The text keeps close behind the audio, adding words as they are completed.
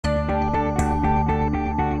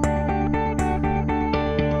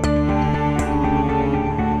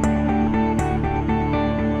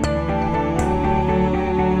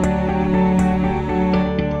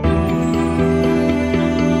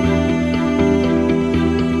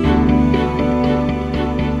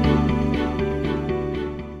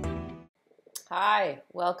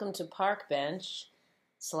Welcome to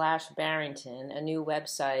Parkbench/Barrington, a new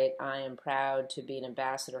website I am proud to be an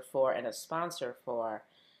ambassador for and a sponsor for.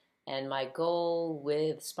 And my goal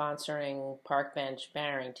with sponsoring Parkbench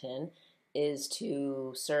Barrington is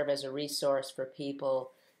to serve as a resource for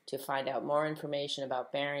people to find out more information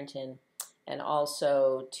about Barrington and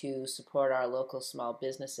also to support our local small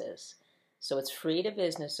businesses. So it's free to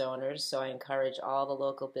business owners, so I encourage all the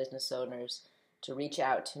local business owners to reach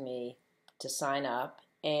out to me to sign up.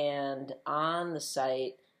 And on the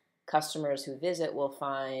site, customers who visit will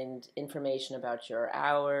find information about your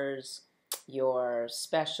hours, your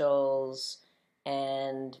specials,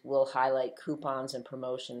 and we'll highlight coupons and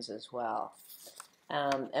promotions as well.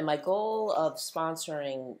 And my goal of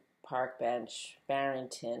sponsoring Parkbench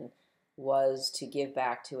Barrington was to give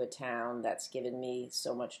back to a town that's given me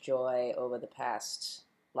so much joy over the past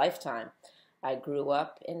lifetime. I grew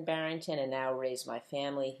up in Barrington and now raise my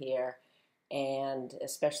family here, and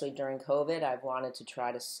especially during COVID, I've wanted to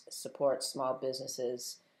try to support small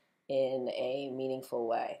businesses in a meaningful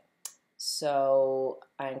way. So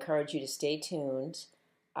I encourage you to stay tuned.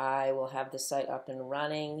 I will have the site up and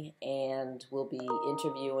running and we'll be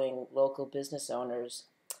interviewing local business owners.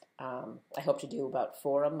 I hope to do about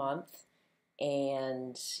 4 a month,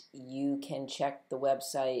 and you can check the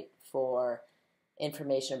website for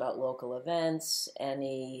information about local events,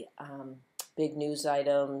 any big news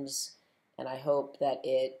items, and I hope that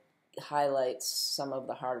it highlights some of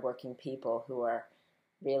the hardworking people who are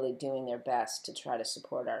really doing their best to try to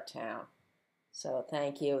support our town. So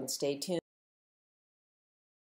thank you and stay tuned.